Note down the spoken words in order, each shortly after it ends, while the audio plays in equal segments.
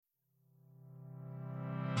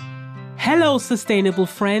Hello, sustainable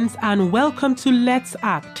friends, and welcome to Let's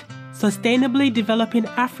Act, Sustainably Developing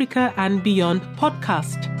Africa and Beyond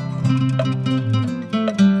podcast.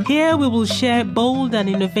 Here we will share bold and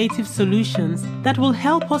innovative solutions that will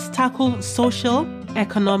help us tackle social,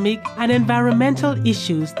 economic, and environmental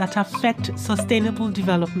issues that affect sustainable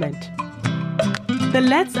development. The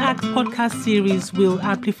Let's Act podcast series will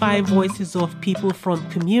amplify voices of people from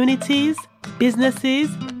communities, businesses,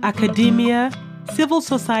 academia, civil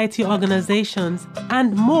society organizations,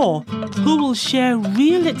 and more, who will share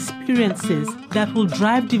real experiences that will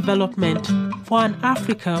drive development for an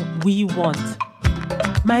Africa we want.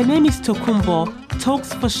 My name is Tokumbo,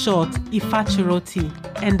 Tokes for short, Ifachiroti,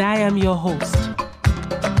 and I am your host.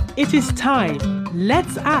 It is time.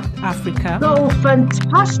 Let's act, Africa. So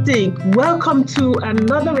fantastic. Welcome to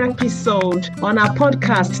another episode on our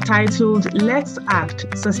podcast titled Let's Act,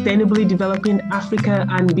 Sustainably Developing Africa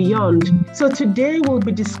and Beyond. So today we'll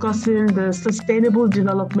be discussing the Sustainable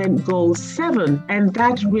Development Goal 7, and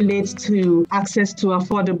that relates to access to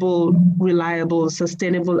affordable, reliable,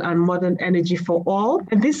 sustainable and modern energy for all.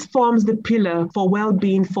 And this forms the pillar for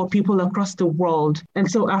well-being for people across the world.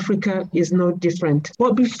 And so Africa is no different.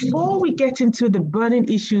 But before we get into the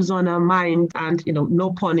burning issues on our mind, and no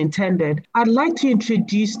pun intended, I'd like to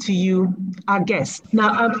introduce to you our guest. Now,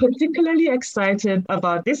 I'm particularly excited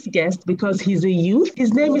about this guest because he's a youth.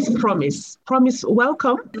 His name is Promise. Promise,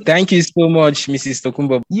 welcome. Thank you so much, Mrs.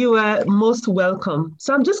 Tokumbo. You are most welcome.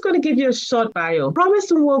 So I'm just going to give you a short bio.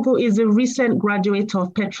 Promise Nwogu is a recent graduate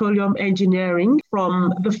of petroleum engineering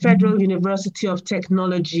from the Federal University of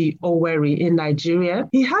Technology, Owerri in Nigeria.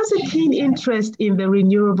 He has a keen interest in the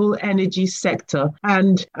renewable energy sector.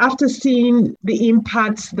 And after seeing the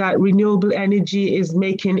impact that renewable energy is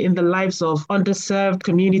making in the lives of underserved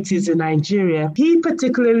communities in Nigeria, he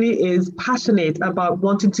particularly is passionate about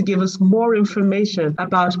wanting to give us more information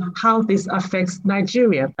about how this affects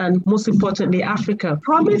Nigeria and, most importantly, Africa.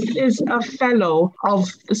 Promise is a fellow of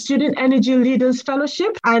the Student Energy Leaders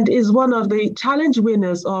Fellowship and is one of the challenge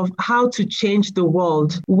winners of How to Change the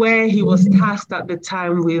World, where he was tasked at the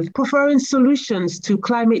time with preferring solutions to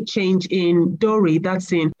climate change in Dori,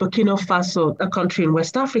 that's in Burkina Faso, a country in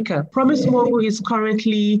West Africa. Promise Nwogu is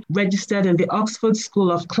currently registered in the Oxford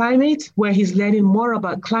School of Climate, where he's learning more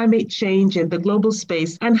about climate change in the global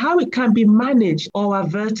space and how it can be managed or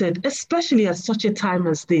averted, especially at such a time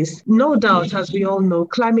as this. No doubt, as we all know,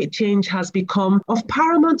 climate change has become of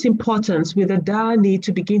paramount importance with a dire need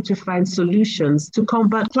to begin to find solutions to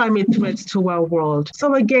combat climate threats to our world.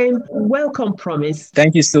 So again, welcome, Promise.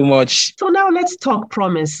 Thank you so much. So now let's talk,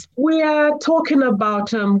 Promise. We are talking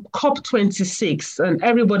about COP26, and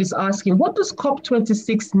everybody's asking, what does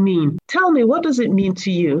COP26 mean? Tell me, what does it mean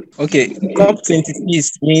to you? Okay,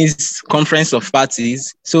 COP26 means Conference of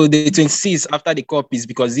Parties. So the 26th after the COP is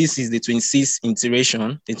because this is the 26th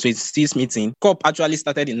iteration, the 26th meeting. COP actually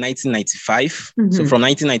started in 1995. So from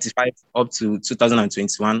 1995 up to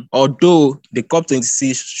 2021, although the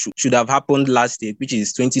COP26 should have happened last year, which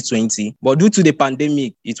is 2020, but due to the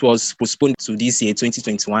pandemic, it was postponed to this year,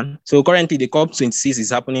 2021. So currently the COP26 is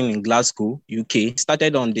happening in Glasgow, UK. It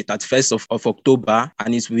started on the 31st of October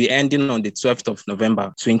and it will be ending on the 12th of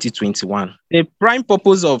November, 2021. The prime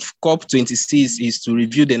purpose of COP26 is to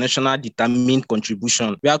review the national determined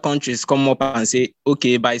contribution, where countries come up and say,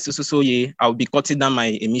 okay, by so year, I'll be cutting down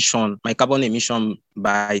my carbon emission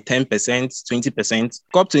by 10%, 20%.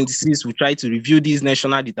 COP26 will try to review this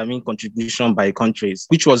national determined contribution by countries,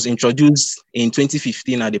 which was introduced in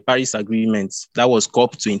 2015 at the Paris Agreement. That was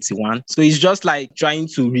COP21. So it's just like trying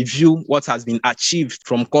to review what has been achieved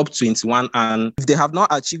from COP21. And if they have not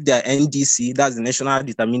achieved their NDC, that's the national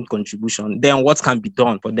determined contribution, then what can be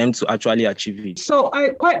done for them to actually achieve it? So I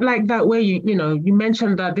quite like that way you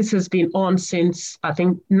mentioned that this has been on since, I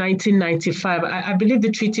think, 1995. I believe the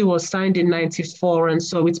treaty was signed in 94, and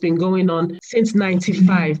so it's been going on since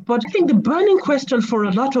 95. But I think the burning question for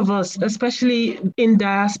a lot of us, especially in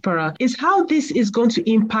diaspora, is how this is going to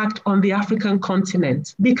impact on the African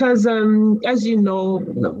continent. Because as you know,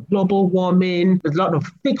 global warming, there's a lot of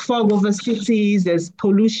thick fog over cities, there's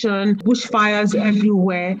pollution, bushfires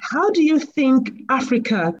everywhere. How do you think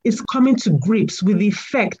Africa is coming to grips with the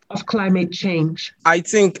effect of climate change? I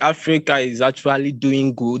think Africa is actually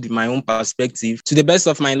doing good in my own perspective. To the best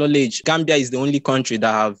of my knowledge, Gambia is the only country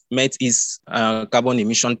that have met its carbon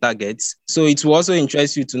emission targets. So it will also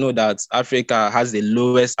interest you to know that Africa has the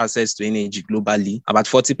lowest access to energy globally. About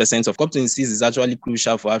 40% of COP26 is actually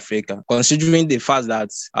crucial for Africa, considering the fact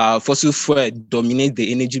that fossil fuel dominate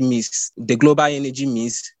the energy mix, the global energy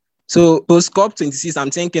mix. So post COP26,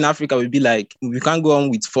 I'm thinking Africa will be like, we can't go on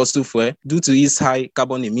with fossil fuel due to its high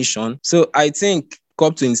carbon emission. So I think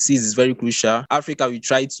COP26 is very crucial. Africa will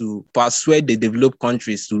try to persuade the developed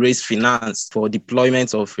countries to raise finance for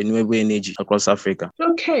deployment of renewable energy across Africa.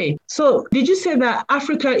 Okay. So did you say that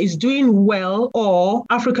Africa is doing well or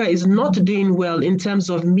Africa is not doing well in terms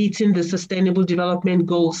of meeting the Sustainable Development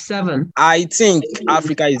Goal 7? I think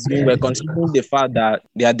Africa is doing well, considering the fact that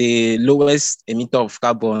they are the lowest emitter of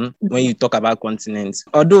carbon when you talk about continents.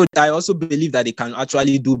 Although I also believe that they can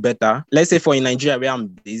actually do better. Let's say in Nigeria, where I'm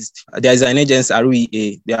based, there is an agency,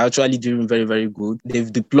 REA. They are actually doing very, very good.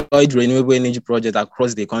 They've deployed renewable energy projects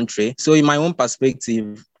across the country. So in my own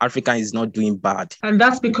perspective, Africa is not doing bad. And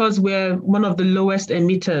that's because we're one of the lowest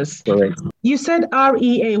emitters. Correct. You said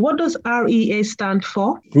REA. What does REA stand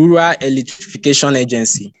for? Rural Electrification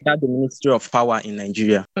Agency. That's the Ministry of Power in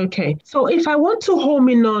Nigeria. Okay. So if I want to home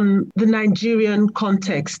in on the Nigerian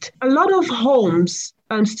context, a lot of homes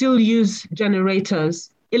still use generators.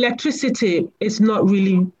 Electricity is not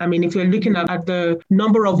really, if you're looking at the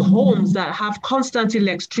number of homes that have constant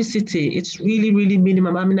electricity, it's really, really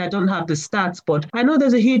minimum. I don't have the stats, but I know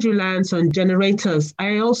there's a huge reliance on generators.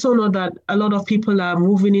 I also know that a lot of people are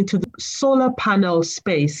moving into the solar panel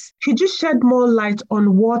space. Could you shed more light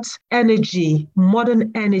on what energy,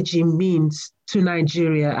 modern energy means to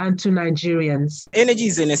Nigeria and to Nigerians? Energy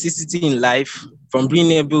is a necessity in life, from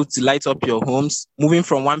being able to light up your homes, moving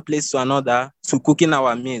from one place to another, to cooking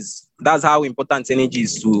our meals. That's how important energy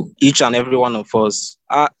is to each and every one of us.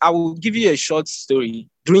 I will give you a short story.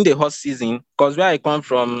 During the hot season, because where I come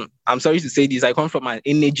from, I'm sorry to say this, I come from an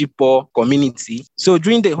energy poor community. So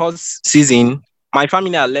during the hot season, my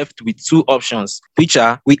family are left with two options, which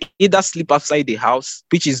are we either sleep outside the house,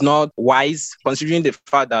 which is not wise considering the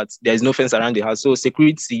fact that there is no fence around the house. So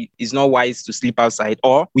security is not wise to sleep outside,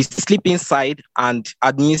 or we sleep inside and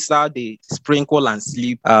administer the sprinkle and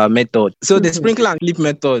sleep method. So the sprinkle and sleep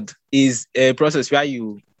method is a process where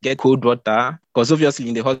you get cold water, because obviously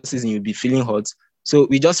in the hot season you'll be feeling hot. So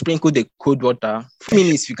we just sprinkle the cold water. 2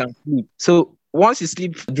 minutes you can sleep. So once you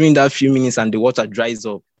sleep during that few minutes and the water dries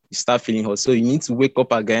up, you start feeling hot. So you need to wake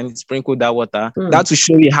up again, sprinkle that water. That will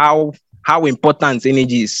show you how important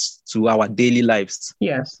energy is to our daily lives.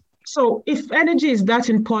 Yes. So if energy is that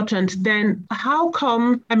important, then how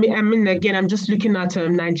come, again, I'm just looking at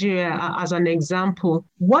Nigeria as an example.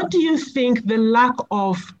 What do you think the lack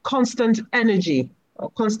of constant energy or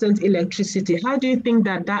constant electricity, how do you think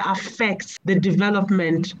that affects the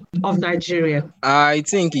development of Nigeria? I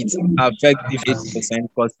think it affects 50%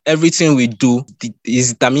 because everything we do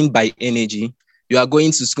is determined by energy. You are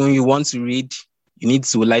going to school, you want to read, you need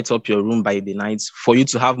to light up your room by the night for you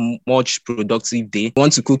to have much productive day. You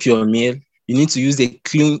want to cook your meal, you need to use a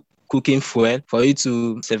clean cooking fuel for you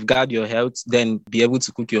to safeguard your health, then be able to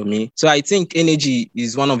cook your meal. So I think energy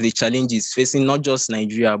is one of the challenges facing not just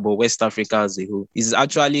Nigeria, but West Africa as a whole. It's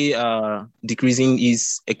actually decreasing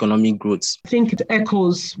its economic growth. I think it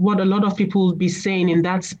echoes what a lot of people will be saying in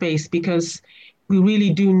that space, because we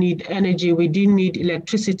really do need energy. We do need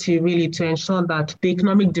electricity really to ensure that the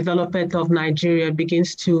economic development of Nigeria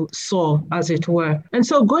begins to soar, as it were. And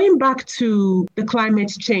so going back to the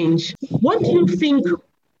climate change, what do you think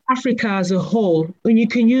Africa as a whole, when you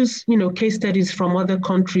can use, case studies from other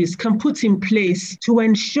countries, can put in place to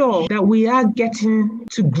ensure that we are getting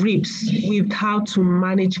to grips with how to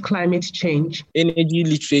manage climate change? Energy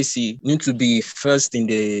literacy needs to be first in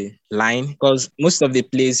the line, because most of the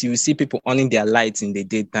place you see people on their lights in the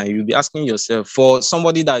daytime. You'll be asking yourself, for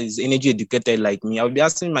somebody that is energy educated like me, I'll be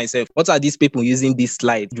asking myself, what are these people using this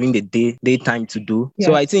light during the daytime to do? Yeah.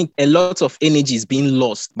 So I think a lot of energy is being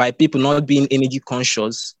lost by people not being energy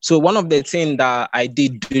conscious. So one of the things that I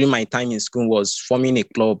did during my time in school was forming a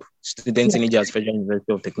club, Student Energy at Federal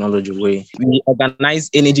University of Technology, where we organize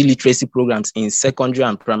energy literacy programs in secondary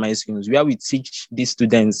and primary schools, where we teach these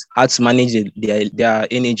students how to manage their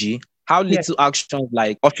energy, how little actions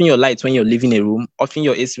like offing your lights when you're leaving a room, offing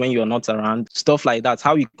your AC when you're not around, stuff like that,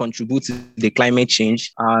 how we contribute to the climate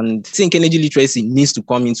change. And I think energy literacy needs to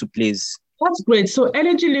come into place. That's great. So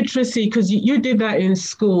energy literacy, because you did that in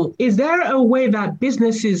school, is there a way that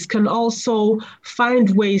businesses can also find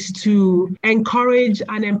ways to encourage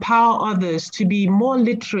and empower others to be more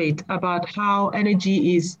literate about how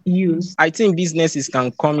energy is used? I think businesses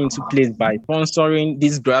can come into place by sponsoring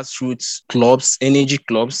these grassroots clubs, energy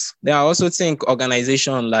clubs. Then I also think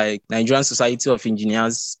organizations like Nigerian Society of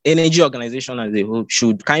Engineers, energy organization as a whole,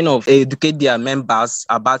 should kind of educate their members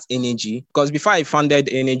about energy. Because before I founded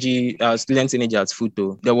Energy Experience Energy at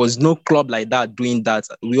Futo. There was no club like that doing that.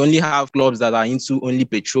 We only have clubs that are into only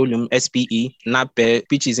petroleum, SPE, NAPE,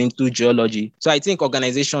 which is into geology. So I think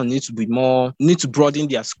organizations need to broaden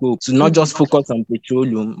their scope to not just focus on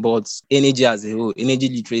petroleum, but energy as a whole, energy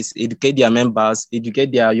literacy, educate their members,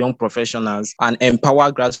 educate their young professionals, and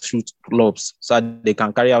empower grassroots clubs so that they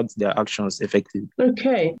can carry out their actions effectively.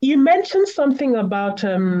 Okay. You mentioned something about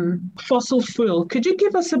fossil fuel. Could you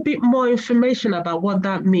give us a bit more information about what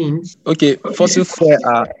that means? Okay, fossil fuel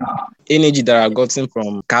are energy that are gotten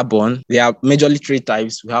from carbon. There are majorly three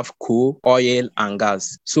types. We have coal, oil, and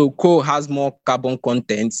gas. So coal has more carbon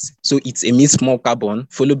content, so it emits more carbon,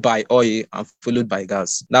 followed by oil and followed by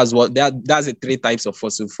gas. That's the three types of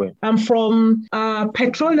fossil fuel. And from a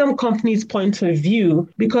petroleum companies' point of view,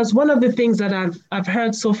 because one of the things that I've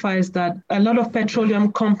heard so far is that a lot of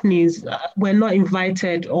petroleum companies were not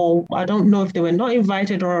invited, or I don't know if they were not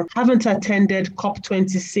invited or haven't attended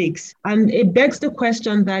COP26. And it begs the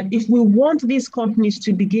question that if we want these companies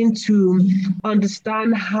to begin to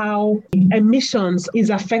understand how emissions is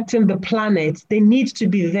affecting the planet, they need to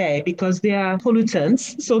be there because they are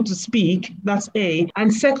pollutants, so to speak. That's A.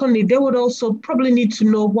 And secondly, they would also probably need to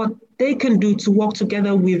know what they can do to work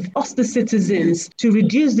together with us, the citizens, to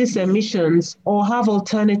reduce these emissions or have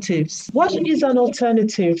alternatives. What is an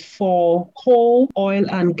alternative for coal, oil,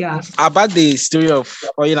 and gas? About the story of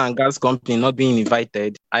oil and gas company not being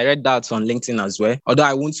invited, I read that on LinkedIn as well, although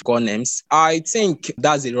I won't call names. I think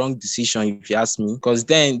that's a wrong decision, if you ask me, because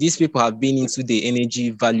then these people have been into the energy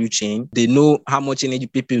value chain. They know how much energy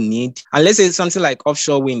people need. And let's say something like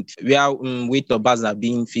offshore wind, where wind turbines are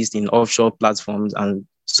being fixed in offshore platforms and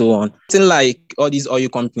so on. Something like all these oil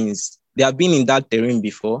companies, they have been in that terrain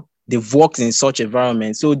before. They've worked in such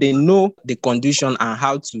environment, so they know the condition and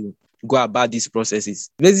how to go about these processes.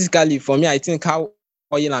 Basically, for me, I think how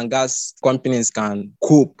oil and gas companies can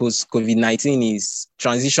cope post-COVID-19 is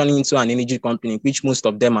transitioning into an energy company, which most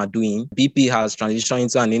of them are doing. BP has transitioned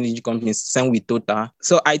into an energy company, same with Total.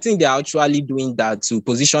 So I think they're actually doing that to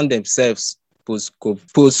position themselves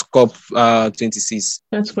post-COP26.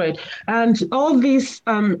 That's great. And all these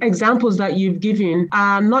examples that you've given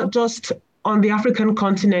are not just on the African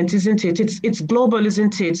continent, isn't it? It's global,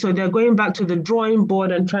 isn't it? So they're going back to the drawing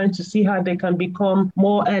board and trying to see how they can become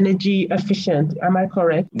more energy efficient. Am I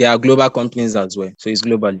correct? They are global companies as well, so it's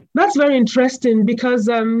globally. That's very interesting because,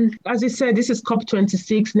 as you said, this is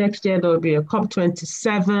COP26. Next year, there will be a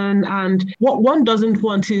COP27. And what one doesn't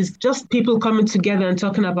want is just people coming together and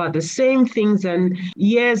talking about the same things and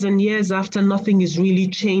years after, nothing is really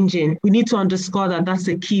changing. We need to underscore that that's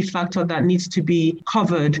a key factor that needs to be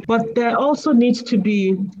covered. But there also needs to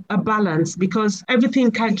be a balance because everything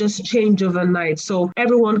can't just change overnight. So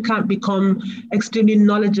everyone can't become extremely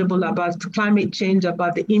knowledgeable about climate change,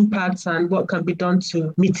 about the impacts and what can be done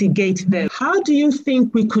to mitigate them. How do you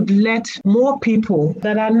think we could let more people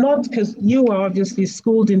that are not, because you are obviously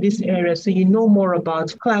schooled in this area, so you know more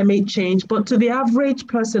about climate change, but to the average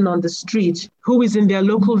person on the street who is in their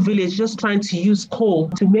local village just trying to use coal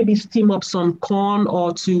to maybe steam up some corn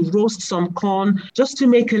or to roast some corn just to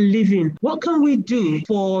make a living. What can we do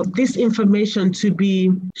for this information to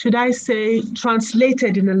be, should I say,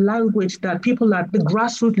 translated in a language that people at the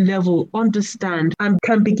grassroots level understand and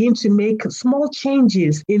can begin to make small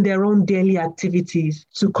changes in their own daily activities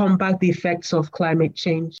to combat the effects of climate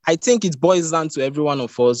change? I think it boils down to every one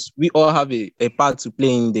of us. We all have a part to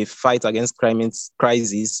play in the fight against climate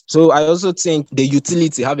crisis. So I also think the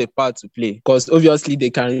utility have a part to play because obviously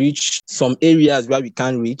they can reach some areas where we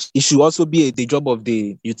can't reach. It should also be the job of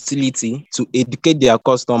the utility to educate their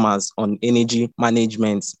customers on energy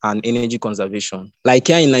management and energy conservation. Like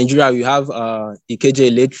here in Nigeria, we have Ikeja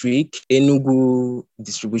Electric, Enugu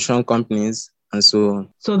distribution companies, and so on.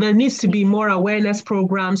 So there needs to be more awareness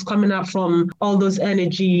programs coming up from all those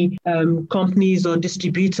energy companies or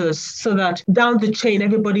distributors so that down the chain,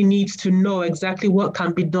 everybody needs to know exactly what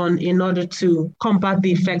can be done in order to combat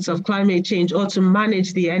the effects of climate change or to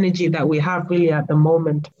manage the energy that we have really at the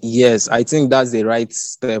moment. Yes, I think that's the right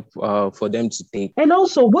step for them to take. And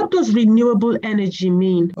also, what does renewable energy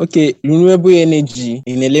mean? Okay, renewable energy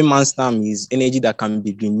in a layman's term is energy that can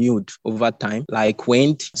be renewed over time, like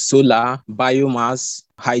wind, solar, biomass,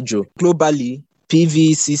 hydro. Globally,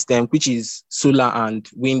 PV system, which is solar and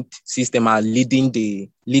wind system, are leading the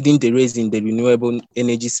race in the renewable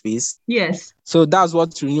energy space. Yes. So that's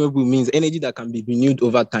what renewable means, energy that can be renewed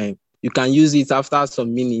over time. You can use it after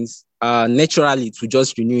some minutes. Naturally, to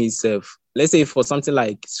just renew itself. Let's say for something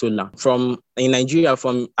like solar. In Nigeria,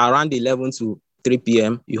 from around 11 to 3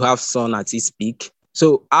 p.m., you have sun at its peak.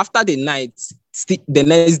 So after the night, the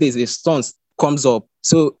next day, the sun comes up.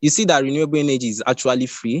 So you see that renewable energy is actually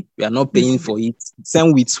free. We are not paying for it.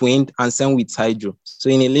 Same with wind and same with hydro. So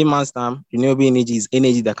in a layman's term, renewable energy is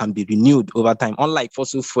energy that can be renewed over time, unlike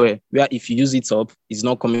fossil fuel, where if you use it up, it's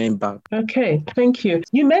not coming back. Okay, thank you.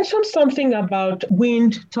 You mentioned something about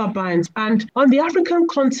wind turbines. And on the African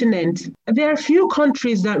continent, there are a few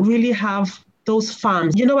countries that really have those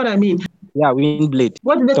farms. You know what I mean? Yeah, wind blade.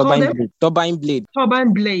 What do they call them? Blade. Turbine blade.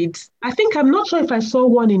 Turbine blades. I'm not sure if I saw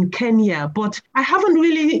one in Kenya, but I haven't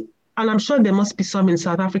really, and I'm sure there must be some in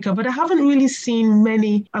South Africa, but I haven't really seen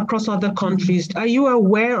many across other countries. Are you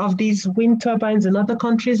aware of these wind turbines in other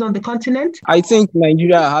countries on the continent? I think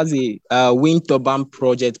Nigeria has a wind turbine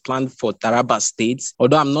project planned for Taraba State,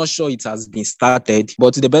 although I'm not sure it has been started.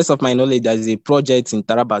 But to the best of my knowledge, there is a project in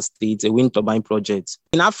Taraba State, a wind turbine project.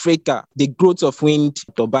 In Africa, the growth of wind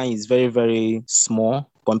turbine is very, very small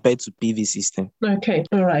compared to PV system. Okay,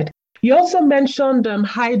 all right. You also mentioned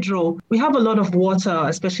hydro. We have a lot of water,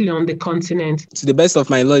 especially on the continent. To the best of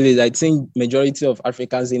my knowledge, I think majority of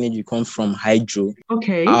Africa's energy comes from hydro.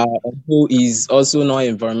 Okay. Hydro is also not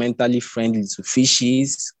environmentally friendly to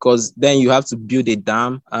fishes, because then you have to build a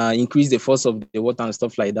dam, increase the force of the water and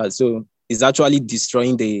stuff like that. So it's actually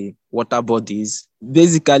destroying the water bodies.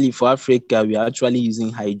 Basically, for Africa, we are actually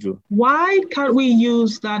using hydro. Why can't we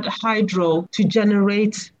use that hydro to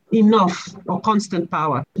generate enough or constant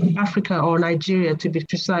power in Africa or Nigeria, to be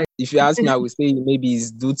precise? If you ask me, I would say maybe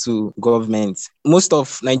it's due to government. Most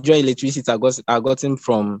of Nigeria electricity are gotten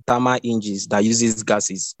from thermal engines that uses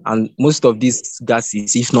gases. And most of these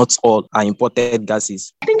gases, if not all, are imported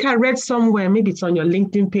gases. I think I read somewhere, maybe it's on your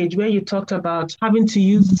LinkedIn page, where you talked about having to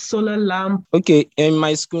use solar lamp. Okay, in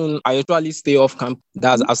my school, I usually stay off campus.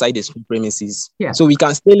 That's outside the school premises. Yeah. So we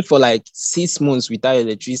can stay for like 6 months without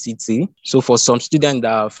electricity. So for some students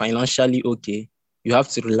that are financially okay, you have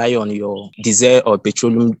to rely on your diesel or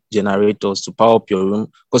petroleum generators to power up your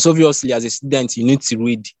room. Because obviously, as a student, you need to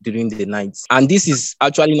read during the night. And this is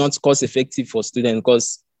actually not cost effective for students,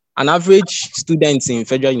 because an average student in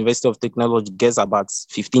Federal University of Technology gets about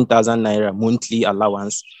 15,000 naira monthly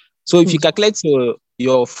allowance. So if you calculate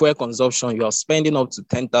your fuel consumption, you're spending up to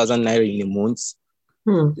 10,000 naira in a month,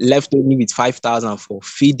 left only with 5,000 for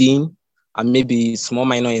feeding and maybe small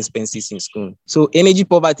minor expenses in school. So energy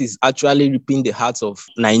poverty is actually ripping the hearts of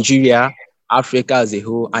Nigeria, Africa as a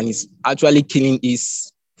whole, and it's actually killing its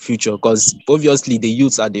future, because obviously the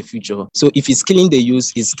youths are the future. So if it's killing the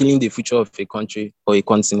youth, it's killing the future of a country or a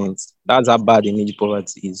continent. That's how bad energy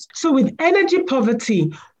poverty is. So with energy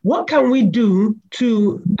poverty, what can we do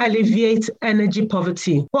to alleviate energy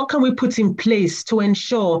poverty? What can we put in place to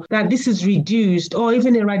ensure that this is reduced or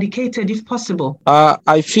even eradicated if possible?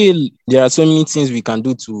 I feel there are so many things we can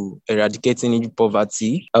do to eradicate energy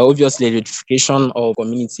poverty. Obviously, electrification of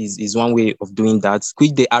communities is one way of doing that,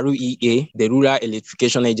 which the REA, the Rural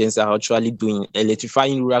Electrification Agency, are actually doing,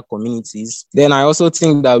 electrifying rural communities. Then I also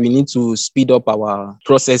think that we need to speed up our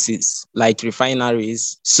processes, like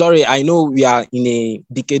refineries. Sorry, I know we are in a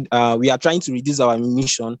decade. We are trying to reduce our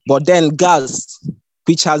emission, but then gas,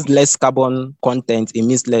 which has less carbon content,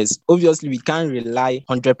 emits less. Obviously, we can't rely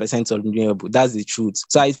 100% on renewable. That's the truth.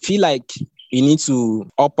 So I feel like we need to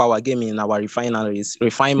up our game in our refineries,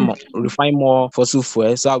 refine more fossil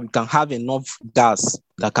fuel, so we can have enough gas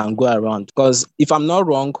that can go around. Because if I'm not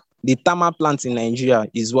wrong, the thermal plant in Nigeria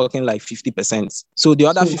is working like 50%. So the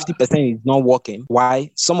other 50% is not working.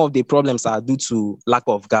 Why? Some of the problems are due to lack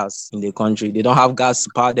of gas in the country. They don't have gas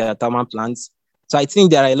to power their thermal plants. So I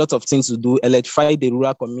think there are a lot of things to do. Electrify the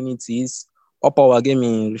rural communities, up our game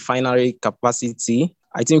in refinery capacity.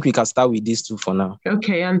 I think we can start with these two for now.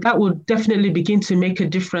 Okay, and that will definitely begin to make a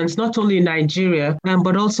difference, not only in Nigeria,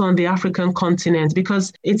 but also on the African continent,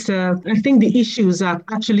 because I think the issues are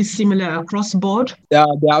actually similar across board. They're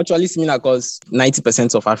actually similar because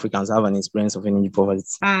 90% of Africans have an experience of energy poverty.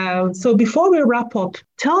 So before we wrap up,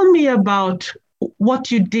 tell me about what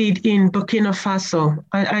you did in Burkina Faso.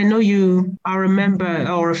 I know you are a member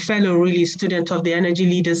or a fellow, really, student of the Energy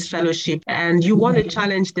Leaders Fellowship, and you won a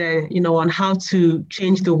challenge there, on how to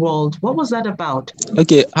change the world. What was that about?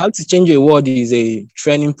 Okay, How to Change the World is a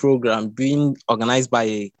training program being organized by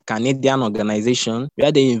a Canadian organization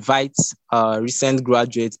where they invite recent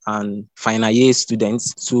graduates and final year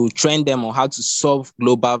students to train them on how to solve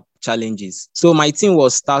global challenges. So my team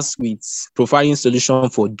was tasked with providing solution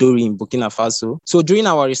for Dori in Burkina Faso. So during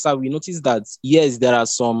our research, we noticed that yes, there are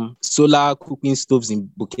some solar cooking stoves in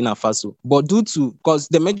Burkina Faso, but because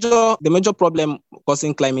the major problem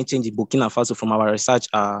causing climate change in Burkina Faso from our research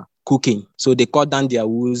are cooking. So they cut down their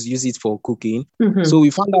woods, use it for cooking. Mm-hmm. So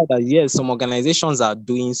we found out that yes, some organizations are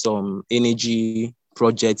doing some energy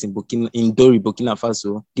project in Dori, Burkina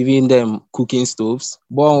Faso, giving them cooking stoves.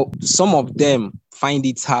 But some of them find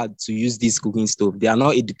it hard to use this cooking stove. They are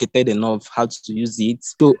not educated enough how to use it.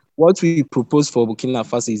 So what we propose for Burkina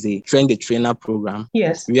Faso is a train-the-trainer program.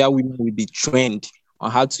 Yes. Where women will be trained on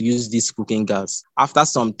how to use this cooking gas. After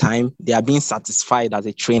some time, they are being satisfied as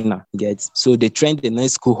a trainer. So they train the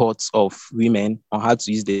next cohorts of women on how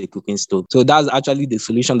to use the cooking stove. So that's actually the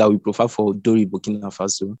solution that we provide for Dori, Burkina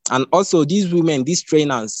Faso. And also these women, these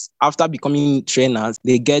trainers, after becoming trainers,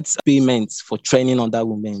 they get payments for training other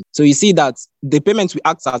women. So you see that the payment will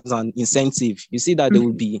act as an incentive. You see that they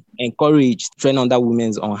will be encouraged to train other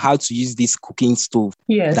women on how to use this cooking stove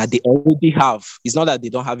that they already have. It's not that they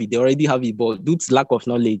don't have it, they already have it, but due to lack of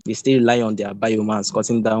knowledge, they still rely on their biomass,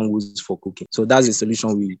 cutting down woods for cooking. So that's the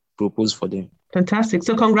solution we propose for them. Fantastic.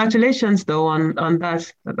 So congratulations, though, on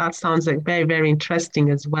that. That sounds like very, very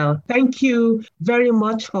interesting as well. Thank you very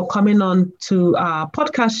much for coming on to our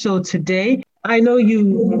podcast show today. I know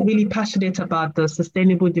you're really passionate about the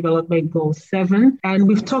Sustainable Development Goal 7, and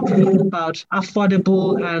we've talked a lot about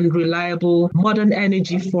affordable and reliable modern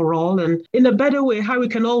energy for all, and in a better way, how we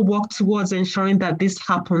can all work towards ensuring that this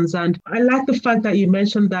happens. And I like the fact that you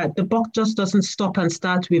mentioned that the buck just doesn't stop and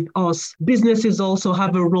start with us. Businesses also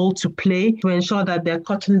have a role to play to ensure that they're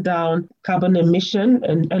cutting down carbon emission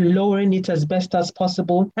and lowering it as best as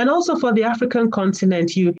possible. And also for the African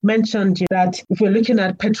continent, you mentioned that if we're looking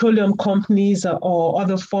at petroleum companies or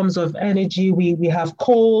other forms of energy, we have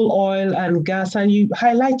coal, oil, and gas. And you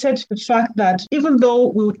highlighted the fact that even though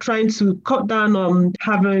we were trying to cut down on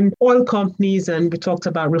having oil companies and we talked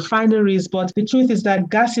about refineries, but the truth is that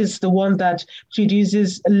gas is the one that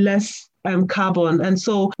produces less carbon. And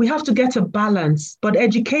so we have to get a balance. But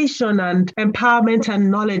education and empowerment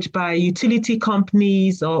and knowledge by utility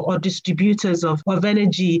companies or distributors of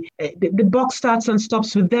energy, the buck starts and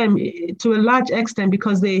stops with them to a large extent,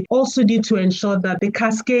 because they also need to ensure that they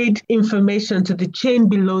cascade information to the chain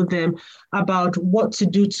below them about what to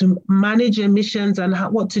do to manage emissions and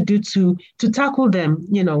what to do to tackle them,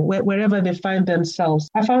 wherever they find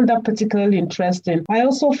themselves. I found that particularly interesting. I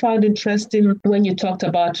also found interesting when you talked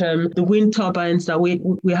about the wind turbines that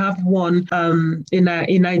we have one in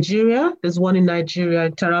Nigeria. There's one in Nigeria,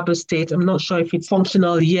 Taraba State. I'm not sure if it's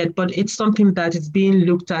functional yet, but it's something that is being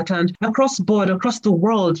looked at. And across the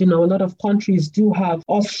world, a lot of countries do have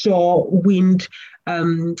offshore wind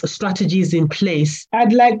strategies in place.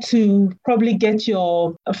 I'd like to probably get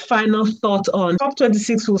your final thought on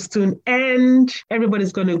COP26 will soon end.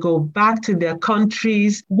 Everybody's going to go back to their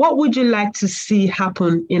countries. What would you like to see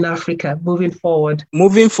happen in Africa moving forward?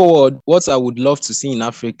 Moving forward, what I would love to see in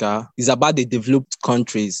Africa is about the developed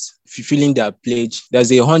countries fulfilling their pledge.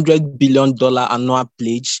 There's $100 billion annual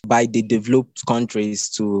pledge by the developed countries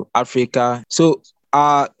to Africa. So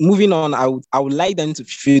moving on, I would like them to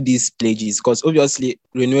fulfill these pledges, because obviously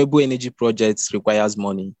renewable energy projects requires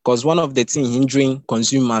money. Because one of the things hindering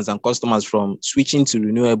consumers and customers from switching to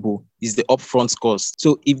renewable is the upfront cost.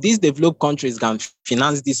 So if these developed countries can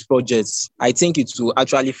finance these projects, I think it will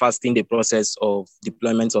actually fasten the process of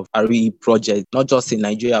deployment of RE projects, not just in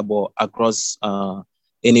Nigeria, but across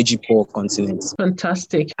energy poor continents.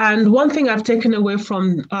 Fantastic. And one thing I've taken away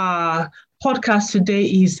from podcast today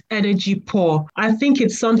is energy poor. I think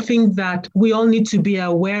it's something that we all need to be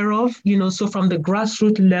aware of, so from the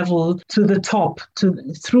grassroots level to the top,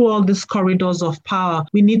 through all these corridors of power,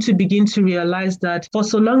 we need to begin to realize that for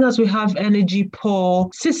so long as we have energy poor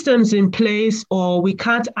systems in place, or we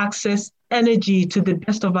can't access energy to the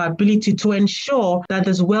best of our ability to ensure that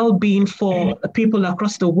there's well-being for people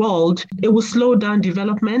across the world, it will slow down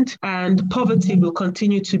development and poverty will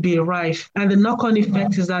continue to be rife. And the knock-on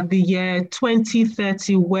effect is that the year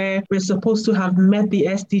 2030, where we're supposed to have met the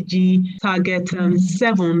SDG target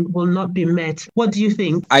 7, will not be met. What do you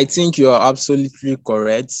think? I think you are absolutely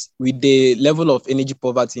correct. With the level of energy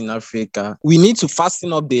poverty in Africa, we need to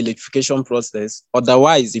fasten up the electrification process.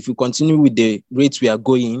 Otherwise, if we continue with the rate we are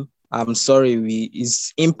going, I'm sorry,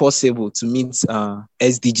 it's impossible to meet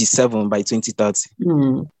SDG 7 by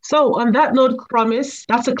 2030. So on that note, Promise,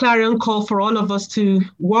 that's a clarion call for all of us to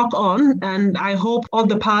work on. And I hope all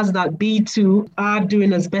the powers that be too are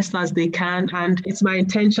doing as best as they can. And it's my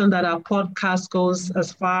intention that our podcast goes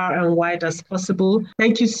as far and wide as possible.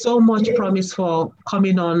 Thank you so much, Promise, for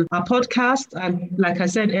coming on our podcast. And like I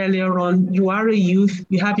said earlier on, you are a youth.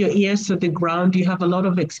 You have your ears to the ground. You have a lot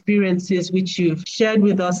of experiences which you've shared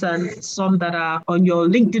with us. And and some that are on your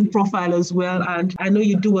LinkedIn profile as well. And I know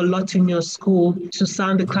you do a lot in your school to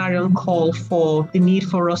sound the clarion call for the need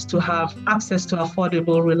for us to have access to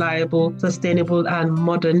affordable, reliable, sustainable, and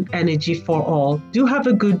modern energy for all. Do have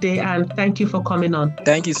a good day, and thank you for coming on.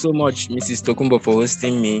 Thank you so much, Mrs. Tokumbo, for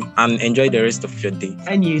hosting me, and enjoy the rest of your day.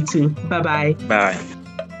 And you too. Bye-bye. Bye.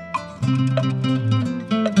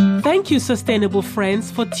 Thank you, sustainable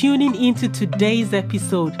friends, for tuning into today's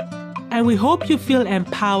episode. And we hope you feel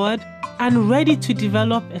empowered and ready to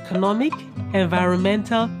develop economic,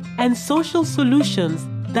 environmental, and social solutions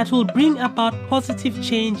that will bring about positive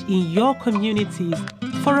change in your communities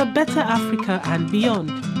for a better Africa and beyond.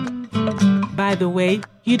 By the way,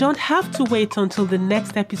 you don't have to wait until the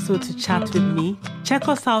next episode to chat with me. Check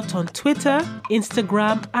us out on Twitter,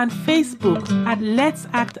 Instagram, and Facebook at Let's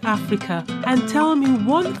Act Africa, and tell me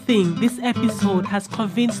one thing this episode has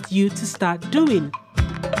convinced you to start doing.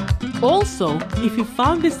 Also, if you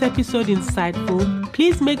found this episode insightful,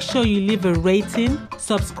 please make sure you leave a rating,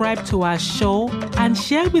 subscribe to our show, and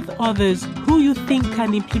share with others who you think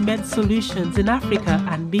can implement solutions in Africa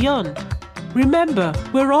and beyond. Remember,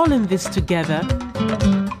 we're all in this together.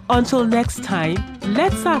 Until next time,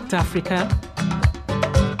 let's act, Africa.